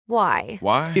Why?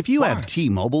 Why? If you have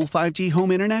T-Mobile 5G home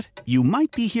internet, you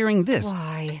might be hearing this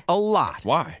Why? a lot.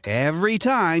 Why? Every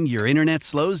time your internet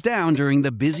slows down during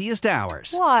the busiest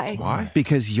hours. Why? Why?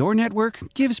 Because your network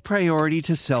gives priority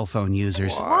to cell phone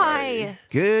users. Why?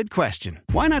 Good question.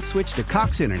 Why not switch to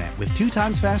Cox Internet with 2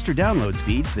 times faster download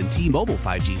speeds than T-Mobile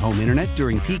 5G home internet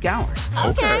during peak hours?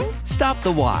 Okay. Stop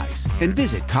the whys and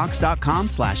visit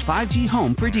cox.com/5G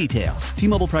home for details.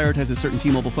 T-Mobile prioritizes certain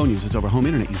T-Mobile phone users over home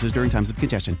internet users during times of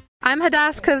congestion. I'm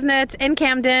Hadass Kuznets in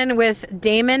Camden with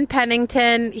Damon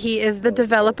Pennington. He is the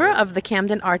developer of the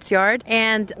Camden Arts Yard,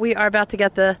 and we are about to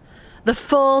get the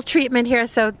full treatment here.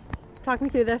 So talk me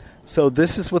through this. So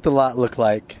this is what the lot looked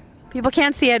like. People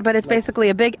can't see it, but it's basically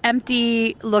a big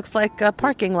empty, looks like a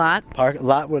parking lot.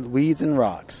 Lot with weeds and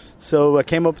rocks. So I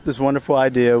came up with this wonderful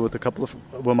idea with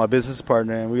with my business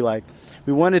partner, and we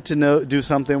wanted to do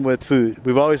something with food.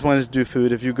 We've always wanted to do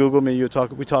food. If you Google me,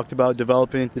 we talked about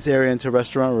developing this area into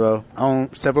Restaurant Row. I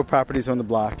own several properties on the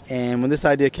block. And when this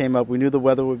idea came up, we knew the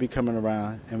weather would be coming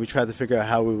around, and we tried to figure out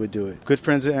how we would do it. Good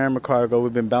friends with Aaron McCargo.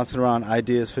 We've been bouncing around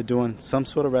ideas for doing some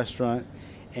sort of restaurant,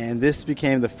 and this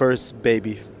became the first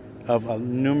baby of a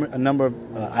number of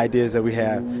ideas that we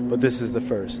have, but this is the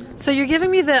first. So you're giving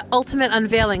me the ultimate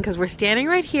unveiling because we're standing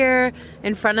right here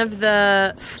in front of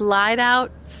the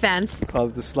slide-out fence. We call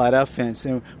it the slide-out fence,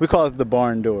 and we call it the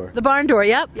barn door. The barn door,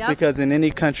 yep. Because in any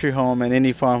country home and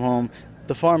any farm home,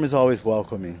 the farm is always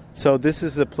welcoming. So this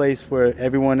is a place where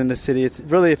everyone in the city, it's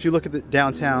really, if you look at the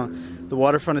downtown, the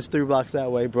waterfront is 3 blocks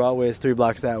that way, Broadway is 3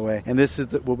 blocks that way, and this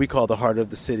is what we call the heart of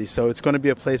the city. So it's going to be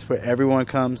a place where everyone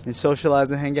comes and socialize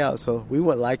and hang out. So we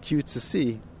would like you to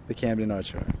see the Camden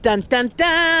Arts Yard. Dun, dun,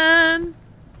 dun!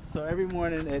 So every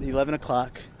morning at 11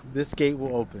 o'clock, this gate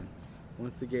will open.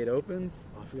 Once the gate opens,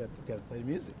 I forgot to play the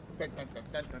music.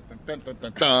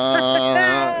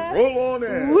 Roll on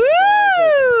in. Woo!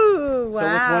 So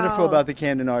what's wonderful about the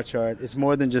Camden Arts Yard, it's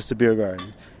more than just a beer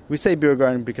garden. We say beer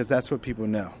garden because that's what people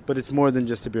know, but it's more than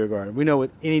just a beer garden. We know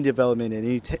with any development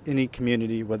in any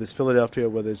community, whether it's Philadelphia,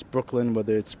 whether it's Brooklyn,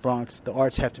 whether it's Bronx, the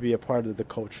arts have to be a part of the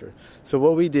culture. So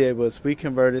what we did was we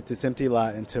converted this empty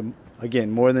lot into, again,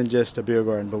 more than just a beer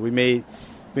garden, but we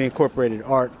incorporated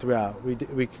art throughout.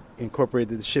 We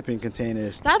incorporated the shipping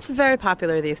containers. That's very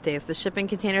popular these days, the shipping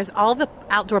containers. All the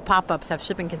outdoor pop-ups have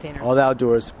shipping containers. All the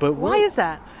outdoors. But why is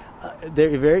that?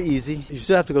 They're very easy. You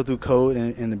still have to go through code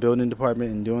and the building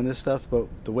department and doing this stuff, but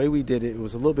the way we did it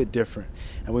was a little bit different.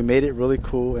 And we made it really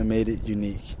cool and made it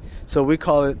unique. So I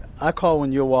call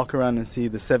when you'll walk around and see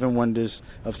the 7 wonders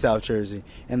of South Jersey.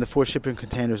 And the 4 shipping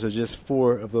containers are just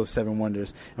 4 of those 7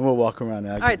 wonders. And we'll walk around.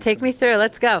 All right, take me through.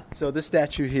 Let's go. So this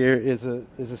statue here is a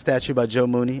statue by Joe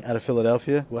Mooney out of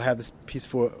Philadelphia. We'll have this piece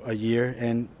for a year,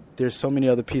 and there's so many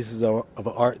other pieces of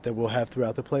art that we'll have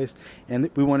throughout the place.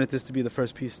 And we wanted this to be the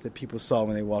first piece that people saw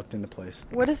when they walked in the place.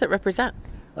 What does it represent?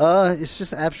 It's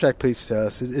just an abstract piece to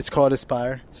us. It's called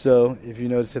Aspire. So if you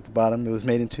notice at the bottom, it was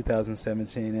made in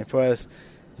 2017. And for us,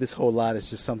 this whole lot is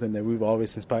just something that we've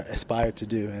always aspired to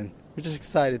do. And we're just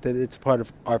excited that it's part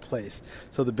of our place.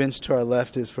 So the bench to our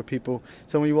left is for people.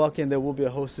 So when you walk in, there will be a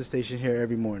hostess station here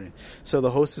every morning. So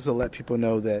the hostess will let people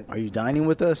know that, are you dining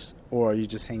with us or are you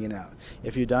just hanging out?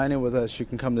 If you're dining with us, you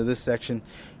can come to this section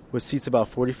with seats about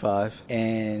 45,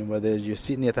 and whether you're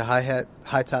sitting at the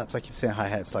high tops, I keep saying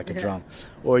hi-hats like a drum,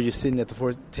 or you're sitting at the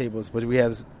 4 tables, but we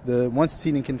have the one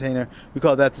seating container, we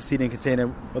call that the seating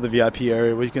container, or the VIP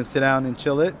area, where you can sit down and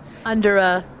chill it. Under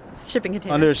a shipping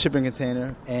container. Under a shipping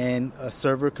container, and a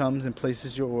server comes and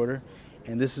places your order,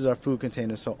 and this is our food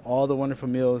container, so all the wonderful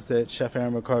meals that Chef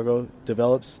Aaron McCargo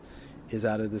develops is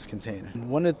out of this container.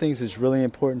 One of the things that's really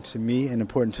important to me and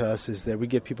important to us is that we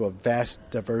give people a vast,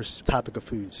 diverse topic of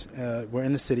foods. We're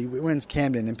in the city, we're in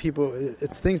Camden, and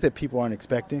it's things that people aren't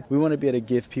expecting. We want to be able to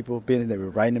give people, being that we're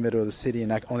right in the middle of the city,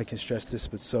 and I only can stress this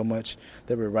but so much,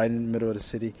 that we're right in the middle of the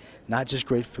city, not just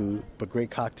great food, but great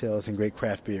cocktails and great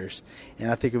craft beers. And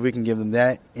I think if we can give them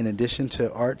that, in addition to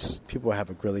arts, people will have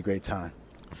a really great time.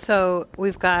 So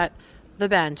we've got the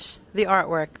bench, the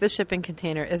artwork, the shipping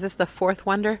container. Is this the 4th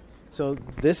wonder? So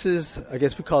this is, I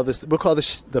guess we'll call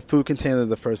the food container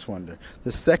the first wonder.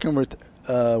 The second wonder.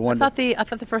 I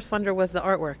thought the first wonder was the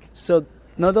artwork. So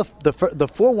no, the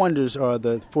 4 wonders are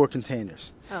the 4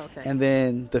 containers. Oh, okay. And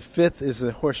then the 5th is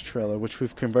a horse trailer, which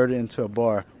we've converted into a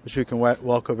bar, which we can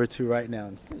walk over to right now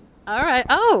and see. All right.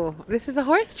 Oh, this is a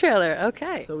horse trailer.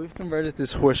 Okay. So we've converted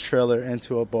this horse trailer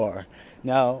into a bar.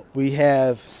 Now we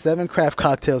have 7 craft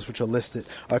cocktails which are listed.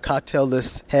 Our cocktail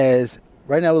list has.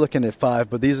 Right now we're looking at 5,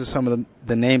 but these are some of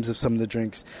the names of some of the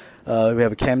drinks. We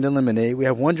have a Camden Lemonade. We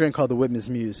have one drink called the Whitman's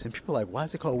Muse. And people are like, why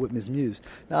is it called Whitman's Muse?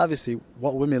 Now, obviously,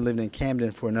 Walt Whitman lived in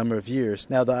Camden for a number of years.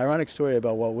 Now, the ironic story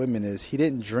about Walt Whitman is he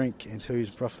didn't drink until he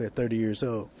was roughly 30 years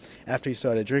old. After he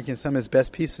started drinking, some of his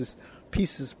best pieces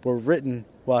were written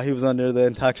while he was under the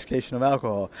intoxication of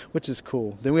alcohol, which is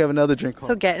cool. Then we have another drink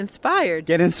called... So get inspired.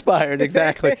 Get inspired,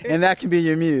 exactly. And that can be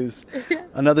your muse.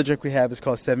 Another drink we have is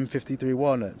called 753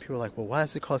 Walnut. People are like, well, why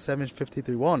is it called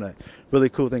 753 Walnut? Really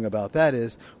cool thing about that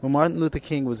is when Martin Luther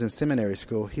King was in seminary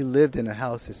school, he lived in a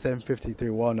house at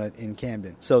 753 Walnut in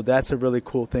Camden. So that's a really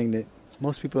cool thing that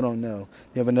most people don't know.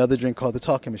 You have another drink called the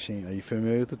Talking Machine. Are you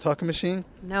familiar with the Talking Machine?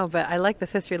 No, but I like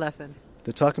this history lesson.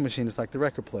 The Talking Machine is like the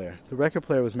record player. The record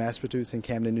player was mass-produced in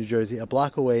Camden, New Jersey, a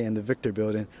block away in the Victor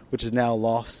Building, which is now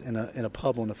lofts in a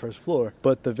pub on the first floor.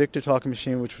 But the Victor Talking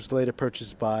Machine, which was later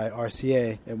purchased by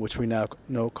RCA, and which we now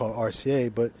know called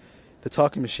RCA, but the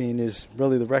Talking Machine is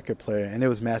really the record player, and it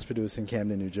was mass-produced in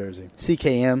Camden, New Jersey.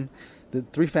 CKM, the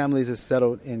three families that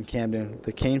settled in Camden,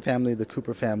 the Kane family, the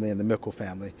Cooper family, and the Mickle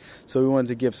family. So we wanted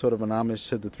to give sort of an homage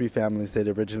to the three families that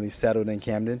originally settled in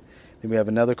Camden. Then we have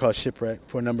another called Shipwreck.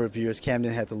 For a number of years,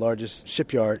 Camden had the largest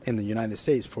shipyard in the United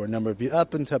States for a number of years,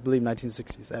 up until, I believe,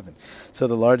 1967. So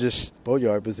the largest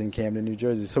boatyard was in Camden, New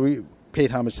Jersey. So we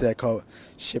paid homage to that, called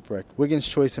Shipwreck. Wiggins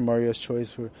Choice and Mario's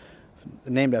Choice were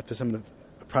named after some of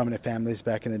the prominent families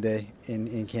back in the day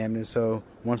in Camden. So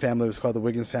one family was called the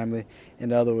Wiggins family,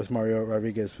 and the other was Mario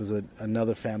Rodriguez, was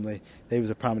another family. They was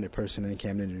a prominent person in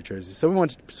Camden, New Jersey. So we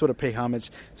wanted to sort of pay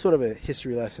homage, sort of a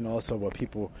history lesson also what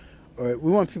people... Or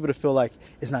we want people to feel like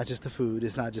it's not just the food,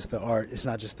 it's not just the art, it's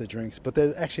not just the drinks, but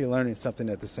they're actually learning something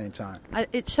at the same time.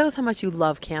 It shows how much you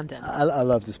love Camden. I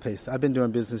love this place. I've been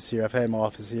doing business here. I've had my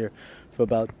office here for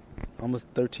about almost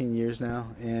 13 years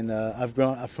now, and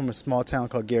I'm from a small town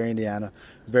called Gary, Indiana,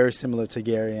 very similar to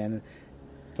Gary. And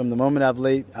from the moment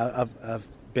I've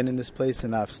been in this place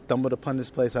and I've stumbled upon this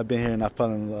place, I've been here and I've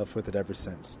fallen in love with it ever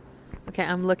since. Okay,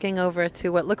 I'm looking over to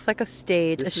what looks like a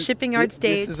stage, shipping yard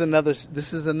stage.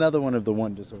 This is another one of the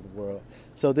wonders of the world.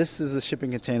 So this is a shipping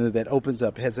container that opens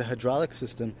up. It has a hydraulic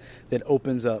system that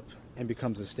opens up and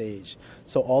becomes a stage.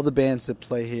 So all the bands that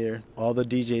play here, all the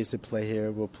DJs that play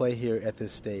here will play here at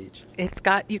this stage.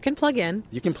 You can plug in.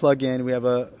 You can plug in. We have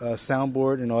a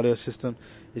soundboard and audio system.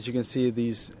 As you can see,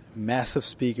 these massive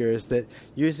speakers that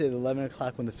usually at 11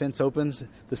 o'clock when the fence opens,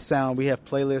 the sound, we have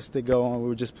playlists that go on. We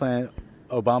were just playing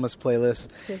Obama's playlist,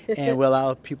 and we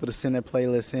allow people to send their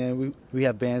playlists in. We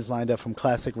have bands lined up from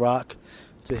classic rock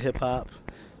to hip-hop.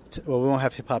 We won't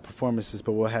have hip-hop performances,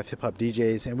 but we'll have hip-hop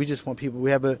DJs, and we just want people.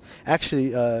 We have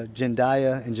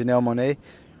Jendaya and Janelle Monáe.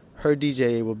 Her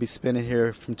DJ will be spinning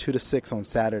here from 2 to 6 on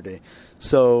Saturday.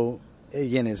 So,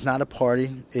 again, it's not a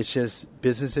party. It's just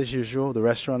business as usual. The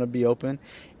restaurant will be open,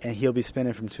 and he'll be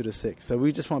spinning from 2 to 6. So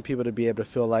we just want people to be able to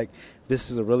feel like this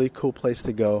is a really cool place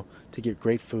to go to get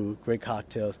great food, great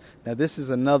cocktails. Now, this is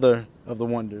another of the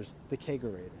wonders, the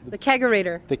kegerator. The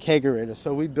kegerator. The kegerator.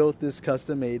 So we built this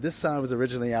custom-made. This sign was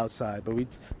originally outside, but we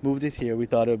moved it here. We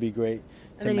thought it would be great.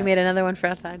 And then you made another one for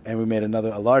outside. And we made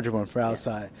a larger one for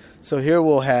outside. Yeah. So here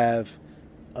we'll have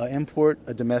an import,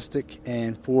 a domestic,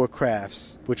 and 4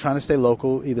 crafts. We're trying to stay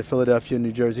local, either Philadelphia or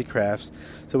New Jersey crafts.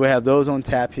 So we'll have those on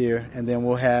tap here, and then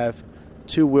we'll have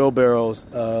 2 wheelbarrows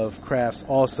of crafts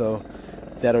also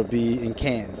that'll be in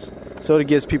cans. So it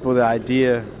gives people the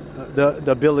idea,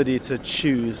 the ability to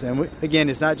choose. And again,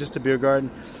 it's not just a beer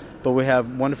garden, but we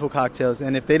have wonderful cocktails.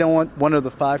 And if they don't want one of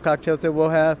the 5 cocktails that we'll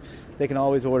have, they can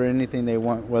always order anything they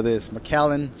want, whether it's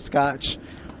Macallan, Scotch,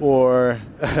 or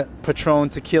Patron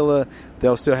tequila.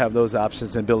 They'll still have those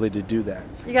options and ability to do that.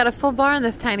 You got a full bar in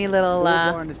this tiny little... Full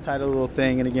bar in this tiny little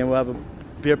thing. And again, we'll have a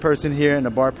beer person here and a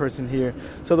bar person here.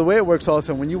 So the way it works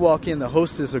also, when you walk in, the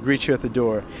hostess will greet you at the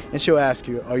door. And she'll ask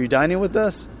you, are you dining with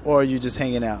us or are you just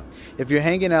hanging out? If you're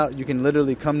hanging out, you can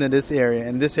literally come to this area.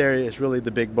 And this area is really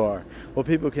the big bar, where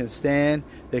people can stand,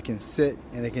 they can sit,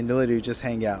 and they can literally just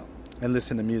hang out and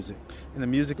listen to music. And the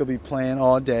music will be playing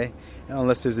all day,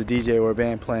 unless there's a DJ or a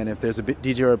band playing. If there's a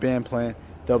DJ or a band playing,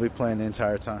 they'll be playing the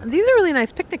entire time. These are really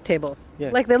nice picnic tables. Yeah.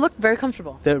 Like, they look very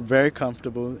comfortable. They're very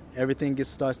comfortable. Everything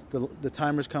gets started. The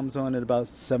timers comes on at about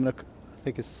 7 o'clock. I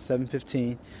think it's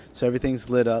 7:15. So everything's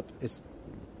lit up. It's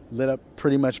lit up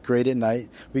pretty much great at night.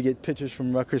 We get pictures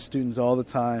from Rutgers students all the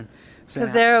time.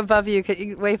 Because they're above you.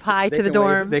 You wave hi to the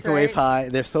dorms. They can wave hi.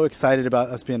 They're so excited about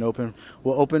us being open.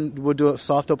 We'll do a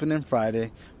soft opening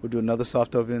Friday. We'll do another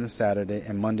soft opening Saturday.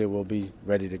 And Monday we'll be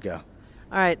ready to go.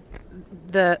 All right.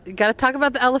 You got to talk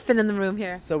about the elephant in the room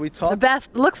here. So we talked.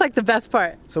 Looks like the best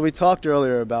part. So we talked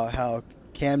earlier about how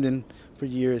Camden for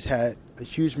years had a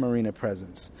huge marina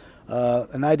presence.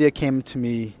 An idea came to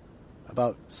me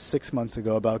about 6 months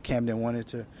ago about Camden wanted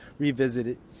to revisit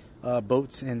it,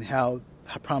 boats and how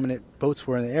prominent boats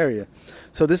were in the area.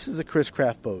 So this is a Chris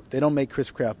Craft boat. They don't make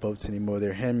Chris Craft boats anymore.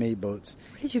 They're handmade boats.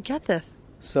 Where did you get this?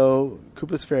 So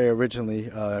Cooper's Ferry originally,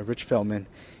 Rich Feldman,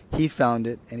 he found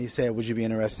it and he said, would you be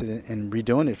interested in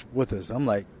redoing it with us? I'm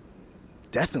like,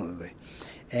 definitely.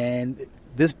 And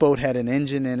this boat had an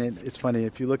engine in it. It's funny,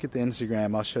 if you look at the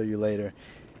Instagram, I'll show you later,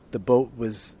 the boat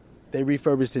was, they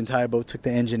refurbished the entire boat, took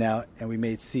the engine out, and we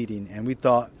made seating. And we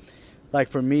thought, like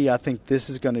for me, I think this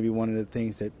is going to be one of the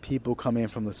things that people come in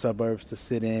from the suburbs to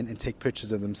sit in and take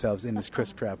pictures of themselves in this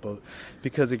Chris Craft boat.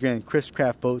 Because again, Chris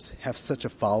Craft boats have such a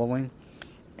following,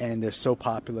 and they're so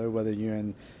popular, whether you're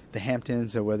in the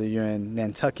Hamptons or whether you're in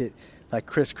Nantucket, like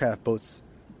Chris Craft boats,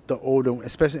 the older,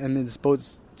 especially, and then this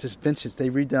boat's just vintage. They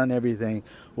redone everything.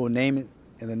 We'll name it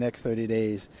in the next 30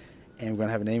 days, and we're going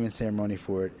to have a naming ceremony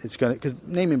for it. It's going to, because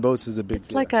naming boats is a big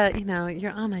deal. Like a,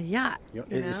 you're on a yacht.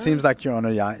 It seems like you're on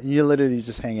a yacht. You're literally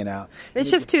just hanging out.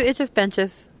 It's just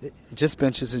benches. Just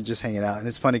benches and just hanging out. And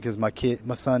it's funny because my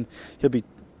son, he'll be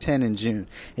 10 in June.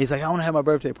 He's like, I want to have my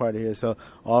birthday party here. So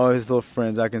all his little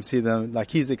friends, I can see them,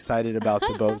 like he's excited about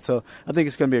the boat. So I think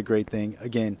it's going to be a great thing.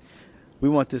 Again, we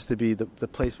want this to be the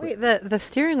place where... Wait, the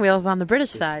steering wheel's on the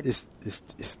British side. It's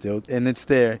still, and it's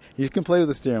there. You can play with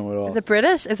the steering wheel. Is it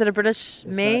British? Is it a British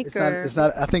make? It's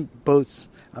not. I think boats,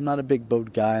 I'm not a big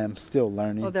boat guy. I'm still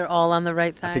learning. Oh, they're all on the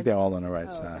right side? I think they're all on the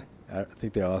right side. Okay. I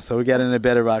think they are. So we got it in a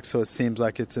bed of rock, so it seems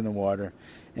like it's in the water.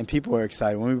 And people are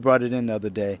excited. When we brought it in the other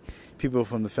day, people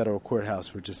from the federal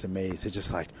courthouse were just amazed. They're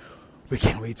just like, we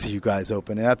can't wait till you guys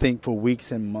open. And I think for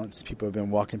weeks and months, people have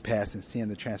been walking past and seeing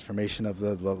the transformation of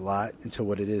the lot into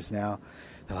what it is now.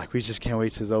 They're like, we just can't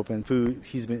wait till it's open. Food,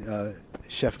 he's been,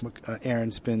 Chef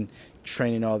Aaron's been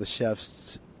training all the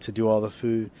chefs to do all the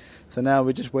food. So now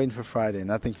we're just waiting for Friday. And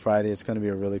I think Friday is going to be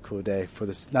a really cool day for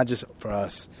this, not just for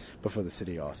us, but for the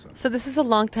city also. So this is a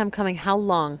long time coming. How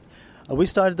long? We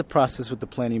started the process with the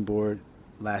planning board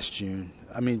last June.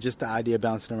 I mean, just the idea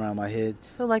bouncing around my head.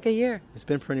 So like a year. It's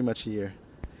been pretty much a year.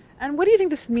 And what do you think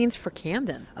this means for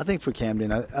Camden? I think for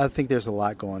Camden, I think there's a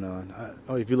lot going on.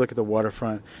 If you look at the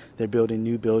waterfront, they're building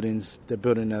new buildings. They're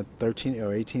building a 13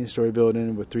 or 18-story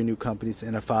building with 3 new companies,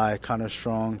 NFI, Connor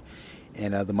Strong,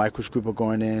 and the Michaels Group are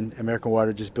going in. American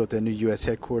Water just built their new U.S.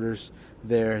 headquarters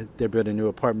there. They're building new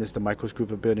apartments. The Michaels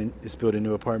Group is building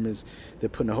new apartments. They're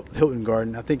putting a Hilton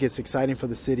Garden. I think it's exciting for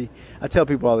the city. I tell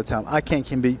people all the time, I can't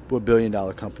compete with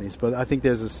billion-dollar companies, but I think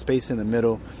there's a space in the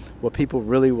middle where people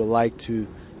really would like to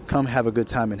come have a good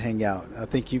time and hang out. I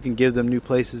think you can give them new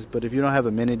places, but if you don't have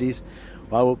amenities,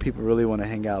 why would people really want to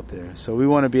hang out there? So we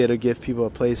want to be able to give people a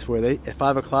place where they, at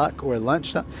 5 o'clock or at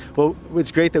lunchtime, well,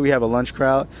 it's great that we have a lunch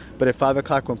crowd, but at 5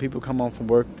 o'clock when people come home from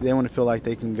work, they want to feel like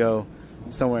they can go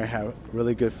somewhere and have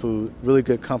really good food, really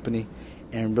good company,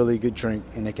 and really good drink,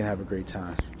 and they can have a great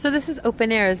time. So this is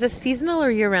open air. Is this seasonal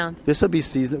or year-round? This will be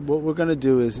seasonal. What we're going to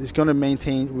do is we're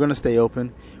going to stay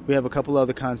open. We have a couple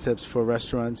other concepts for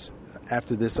restaurants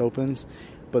after this opens,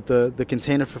 but the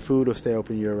container for food will stay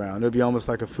open year-round. It'll be almost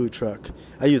like a food truck.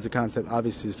 I use the concept.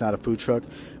 Obviously, it's not a food truck,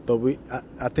 but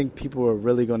I think people are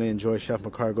really going to enjoy Chef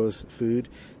McCargo's food,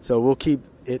 so we'll keep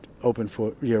it open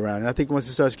for year-round. And I think once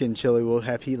it starts getting chilly, we'll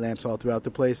have heat lamps all throughout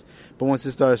the place, but once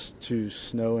it starts to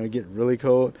snow and get really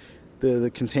cold, the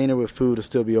container with food will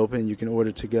still be open. You can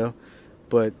order to go,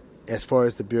 but as far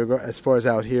as the beer garden, as far as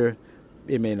out here,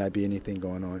 it may not be anything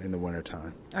going on in the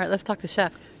wintertime. All right, let's talk to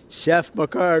Chef. Chef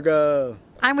McCargo.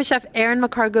 I'm with Chef Aaron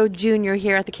McCargo Jr.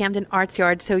 here at the Camden Arts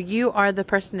Yard. So you are the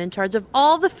person in charge of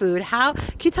all the food. Can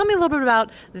you tell me a little bit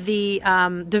about the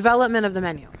development of the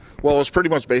menu? Well, it's pretty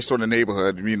much based on the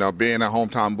neighborhood. You know, being a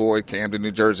hometown boy, Camden,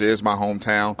 New Jersey is my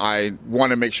hometown. I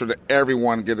want to make sure that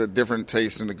everyone get a different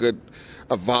taste and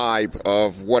a vibe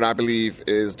of what I believe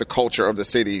is the culture of the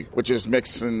city, which is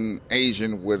mixing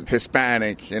Asian with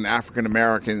Hispanic and African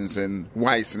Americans and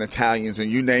whites and Italians and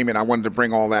you name it. I wanted to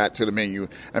bring all that to the menu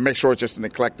and make sure it's just an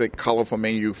eclectic, colorful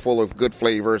menu full of good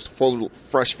flavors, full of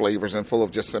fresh flavors, and full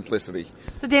of just simplicity.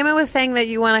 So Damon was saying that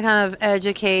you want to kind of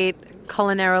educate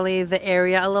culinarily the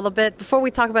area a little bit. Before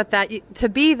we talk about that, to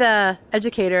be the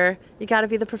educator, you got to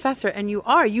be the professor, and you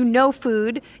are. You know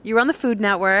food. You're on the Food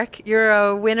Network. You're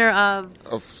a winner of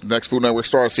Next Food Network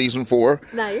Star Season 4.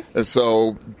 Nice. And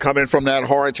so coming from that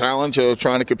hard challenge of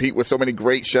trying to compete with so many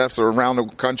great chefs around the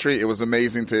country, it was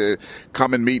amazing to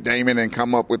come and meet Damon and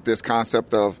come up with this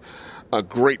concept of a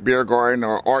great beer garden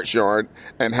or arts yard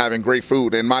and having great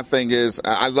food. And my thing is,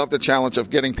 I love the challenge of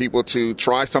getting people to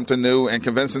try something new and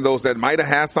convincing those that might have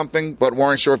had something but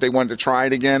weren't sure if they wanted to try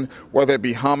it again, whether it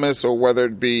be hummus or whether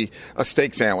it be a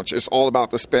steak sandwich. It's all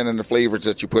about the spin and the flavors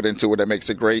that you put into it that makes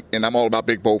it great. And I'm all about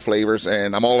big, bold flavors,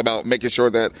 and I'm all about making sure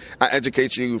that I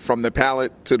educate you from the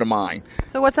palate to the mind.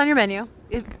 So what's on your menu?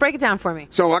 Break it down for me.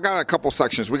 So I got a couple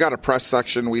sections. We got a press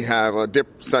section, we have a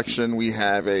dip section, we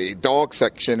have a dog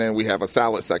section, and we have a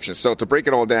salad section. So to break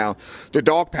it all down, the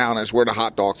dog pound is where the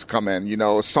hot dogs come in. You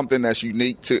know, it's something that's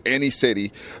unique to any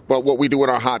city. But what we do with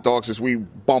our hot dogs is we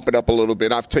bump it up a little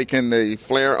bit. I've taken the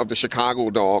flair of the Chicago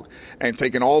dog and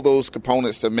taken all those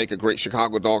components to make a great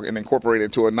Chicago dog and incorporate it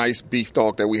into a nice beef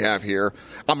dog that we have here.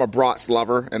 I'm a brats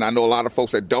lover, and I know a lot of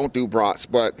folks that don't do brats,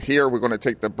 but here we're going to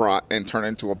take the brat and turn it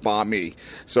into a banh mi.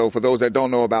 So for those that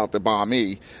don't know about the banh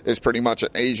mi, it's pretty much an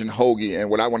Asian hoagie. And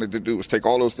what I wanted to do was take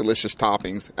all those delicious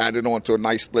toppings, add it onto a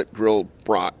nice split grilled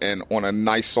brat and on a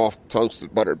nice soft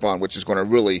toasted buttered bun, which is going to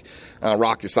really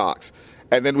rock your socks.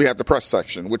 And then we have the press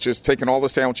section, which is taking all the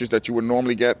sandwiches that you would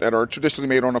normally get that are traditionally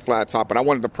made on a flat top, but I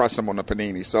wanted to press them on a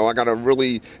panini. So I got a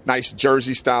really nice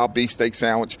Jersey-style beefsteak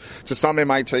sandwich. To some, it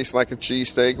might taste like a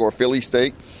cheesesteak or a Philly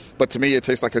steak, but to me, it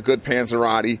tastes like a good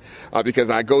panzerotti because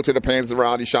I go to the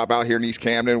panzerotti shop out here in East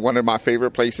Camden, one of my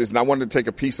favorite places, and I wanted to take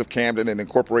a piece of Camden and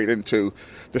incorporate it into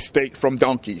the steak from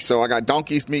Donkey. So I got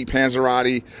Donkey's meat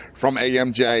panzerotti from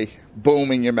AMJ.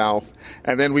 Boom in your mouth.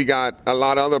 And then we got a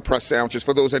lot of other press sandwiches.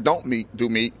 For those that don't do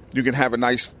meat, you can have a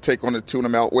nice take on the tuna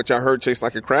melt, which I heard tastes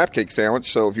like a crab cake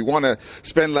sandwich. So if you want to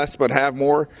spend less but have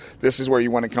more, this is where you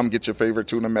want to come get your favorite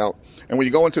tuna melt. And when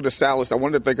you go into the salads, I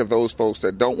wanted to think of those folks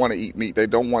that don't want to eat meat. They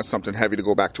don't want something heavy to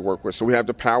go back to work with. So we have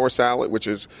the power salad, which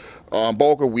is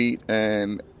bulgur wheat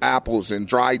and apples and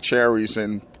dried cherries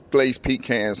and glazed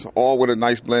pecans, all with a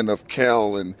nice blend of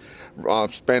kale and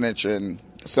spinach and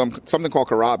something called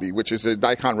karabi, which is a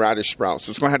daikon radish sprout. So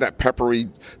it's going to have that peppery,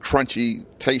 crunchy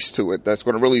taste to it that's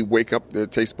going to really wake up the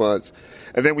taste buds.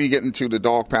 And then when you get into the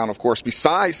dog pound, of course,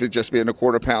 besides it just being a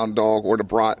quarter-pound dog or the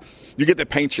brat, you get to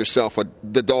paint yourself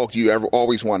the dog you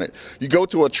always wanted. You go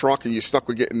to a truck and you're stuck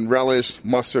with getting relish,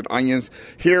 mustard, onions.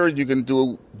 Here you can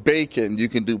do bacon, you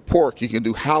can do pork, you can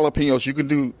do jalapenos, you can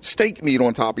do steak meat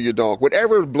on top of your dog.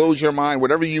 Whatever blows your mind,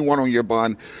 whatever you want on your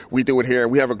bun, we do it here.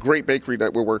 We have a great bakery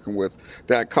that we're working with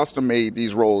that custom made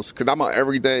these rolls because I'm an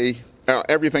everyday,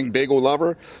 everything bagel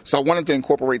lover. So I wanted to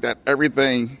incorporate that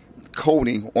everything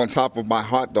coating on top of my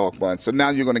hot dog bun. So now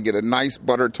you're going to get a nice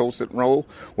buttered toasted roll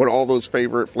with all those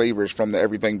favorite flavors from the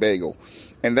everything bagel.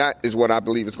 And that is what I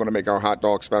believe is going to make our hot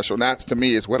dog special. And that, to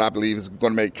me, is what I believe is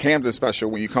going to make Camden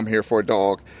special when you come here for a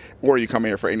dog or you come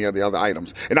here for any of the other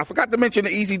items. And I forgot to mention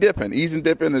the easy dipping. Easy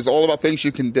dipping is all about things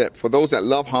you can dip. For those that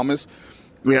love hummus,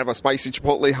 we have a spicy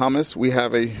chipotle hummus. We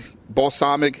have a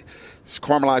balsamic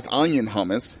caramelized onion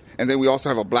hummus. And then we also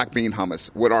have a black bean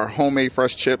hummus with our homemade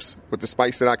fresh chips with the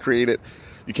spice that I created.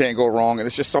 You can't go wrong. And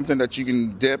it's just something that you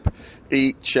can dip,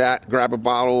 eat, chat, grab a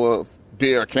bottle of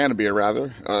beer, a can of beer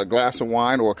rather, a glass of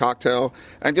wine or a cocktail,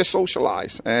 and just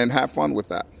socialize and have fun with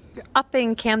that. You're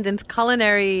upping Camden's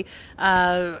culinary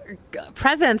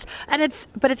presence, and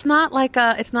it's not like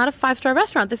it's not a 5-star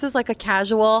restaurant. This is like a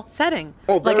casual setting.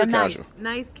 Oh, like very a casual.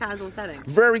 nice casual setting.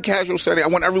 Very casual setting. I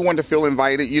want everyone to feel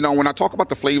invited. You know, when I talk about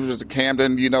the flavors of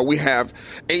Camden, you know, we have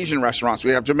Asian restaurants,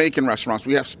 we have Jamaican restaurants,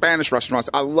 we have Spanish restaurants.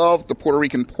 I love the Puerto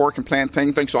Rican pork and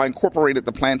plantain thing, so I incorporated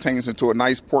the plantains into a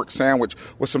nice pork sandwich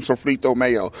with some sofrito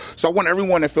mayo. So I want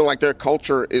everyone to feel like their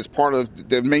culture is part of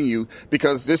the menu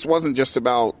because this wasn't just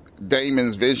about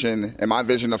Damon's vision and my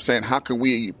vision of saying how can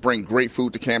we bring great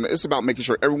food to Camden. It's about making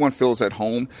sure everyone feels at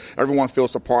home, everyone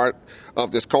feels a part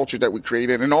of this culture that we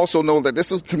created, and also know that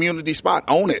this is a community spot.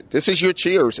 Own it. This is your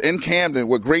Cheers in Camden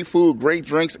with great food, great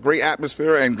drinks, great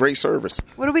atmosphere, and great service.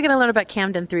 What are we going to learn about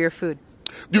Camden through your food?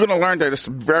 You're going to learn that it's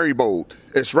very bold.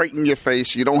 It's right in your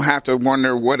face. You don't have to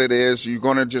wonder what it is. You're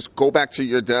going to just go back to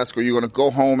your desk or you're going to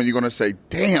go home and you're going to say,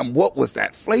 damn, what was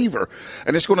that flavor?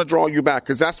 And it's going to draw you back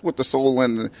because that's what the soul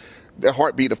and the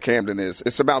heartbeat of Camden is.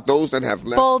 It's about those that have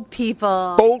left. Bold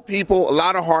people. Bold people, a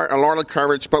lot of heart, a lot of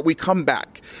courage, but we come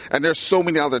back. And there's so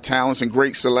many other talents and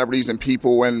great celebrities and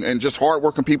people and just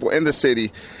hardworking people in the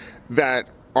city that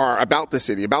are about the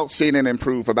city, about seeing it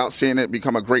improve, about seeing it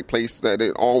become a great place that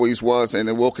it always was and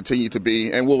it will continue to be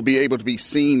and will be able to be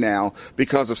seen now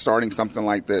because of starting something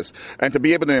like this. And to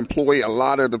be able to employ a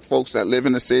lot of the folks that live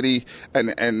in the city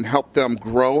and help them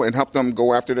grow and help them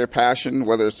go after their passion,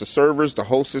 whether it's the servers, the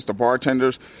hostess, the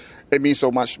bartenders, it means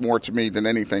so much more to me than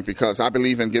anything because I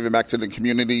believe in giving back to the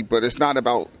community, but it's not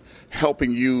about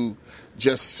helping you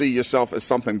just see yourself as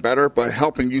something better, but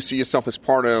helping you see yourself as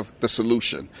part of the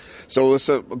solution. So it's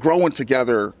a growing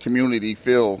together community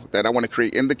feel that I want to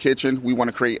create in the kitchen. We want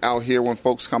to create out here when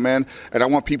folks come in. And I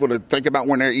want people to think about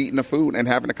when they're eating the food and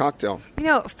having a cocktail. You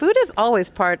know, food is always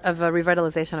part of a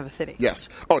revitalization of a city. Yes.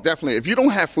 Oh, definitely. If you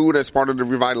don't have food as part of the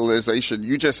revitalization,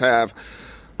 you just have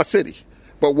a city.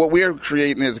 But what we're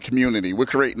creating is a community. We're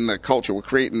creating a culture. We're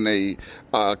creating a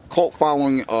cult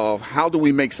following of how do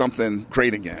we make something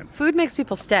great again. Food makes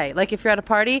people stay. Like if you're at a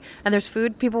party and there's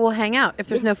food, people will hang out. If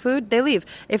there's no food, they leave.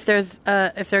 If there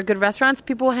are good restaurants,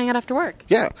 people will hang out after work.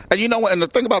 Yeah. And you know what? And the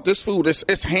thing about this food is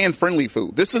it's hand-friendly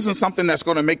food. This isn't something that's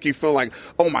going to make you feel like,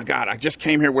 oh, my God, I just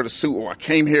came here with a suit or I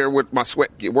came here with my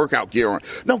workout gear on.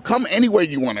 No, come anywhere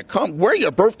you want to. Come. Wear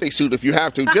your birthday suit if you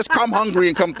have to. Just come hungry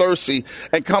and come thirsty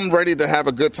and come ready to have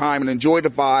a good time and enjoy the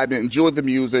vibe and enjoy the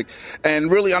music and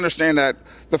really understand that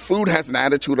the food has an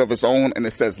attitude of its own and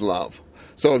it says love.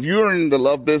 So if you're in the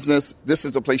love business, this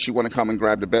is the place you want to come and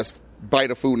grab the best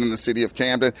bite of food in the city of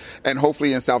Camden and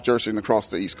hopefully in South Jersey and across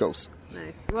the East Coast.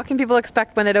 Nice. What can people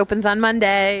expect when it opens on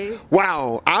Monday?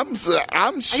 Wow, I'm.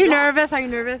 Are you nervous? Are you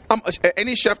nervous?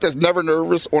 Any chef that's never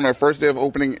nervous on their first day of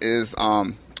opening is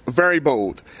very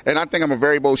bold. And I think I'm a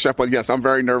very bold chef, but yes, I'm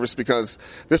very nervous because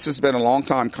this has been a long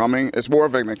time coming. It's more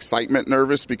of an excitement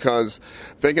nervous because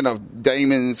thinking of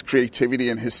Damon's creativity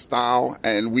and his style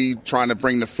and we trying to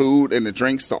bring the food and the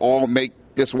drinks to all make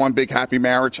this one big happy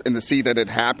marriage and to see that it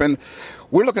happened.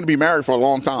 We're looking to be married for a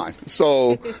long time.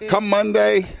 So come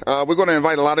Monday, we're going to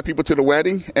invite a lot of people to the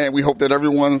wedding, and we hope that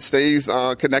everyone stays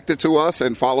connected to us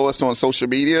and follow us on social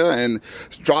media and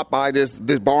drop by this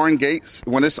barn gates.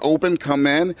 When it's open, come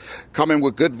in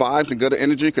with good vibes and good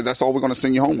energy because that's all we're going to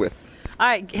send you home with. All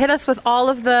right, hit us with all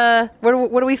of the,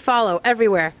 what do we follow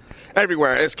everywhere?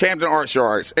 Everywhere. It's Camden Arts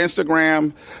Yards.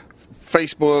 Instagram,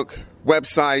 Facebook,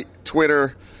 website,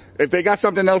 Twitter. If they got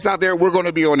something else out there, we're going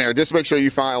to be on there. Just make sure you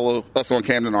follow us on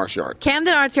Camden Arts Yard.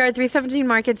 Camden Arts Yard, 317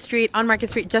 Market Street, on Market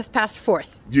Street, just past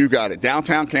 4th. You got it.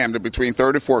 Downtown Camden, between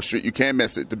 3rd and 4th Street. You can't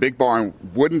miss it. The big barn,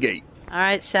 wooden gate. All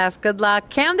right, Chef. Good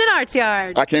luck. Camden Arts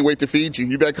Yard. I can't wait to feed you.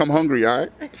 You better come hungry, all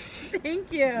right?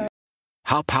 Thank you.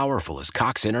 How powerful is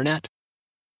Cox Internet?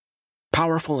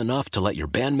 Powerful enough to let your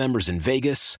band members in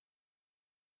Vegas,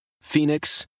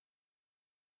 Phoenix,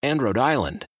 and Rhode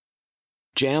Island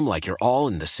jam like you're all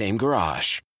in the same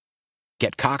garage.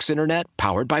 Get Cox Internet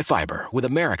powered by fiber with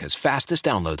America's fastest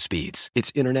download speeds.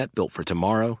 It's internet built for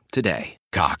tomorrow, today.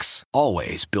 Cox,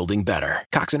 always building better.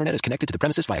 Cox Internet is connected to the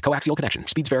premises via coaxial connection.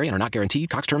 Speeds vary and are not guaranteed.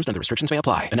 Cox terms and other restrictions may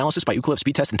apply. Analysis by Ookla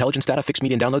Speed Test Intelligence Data. Fixed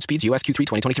median download speeds. US Q3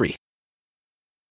 2023.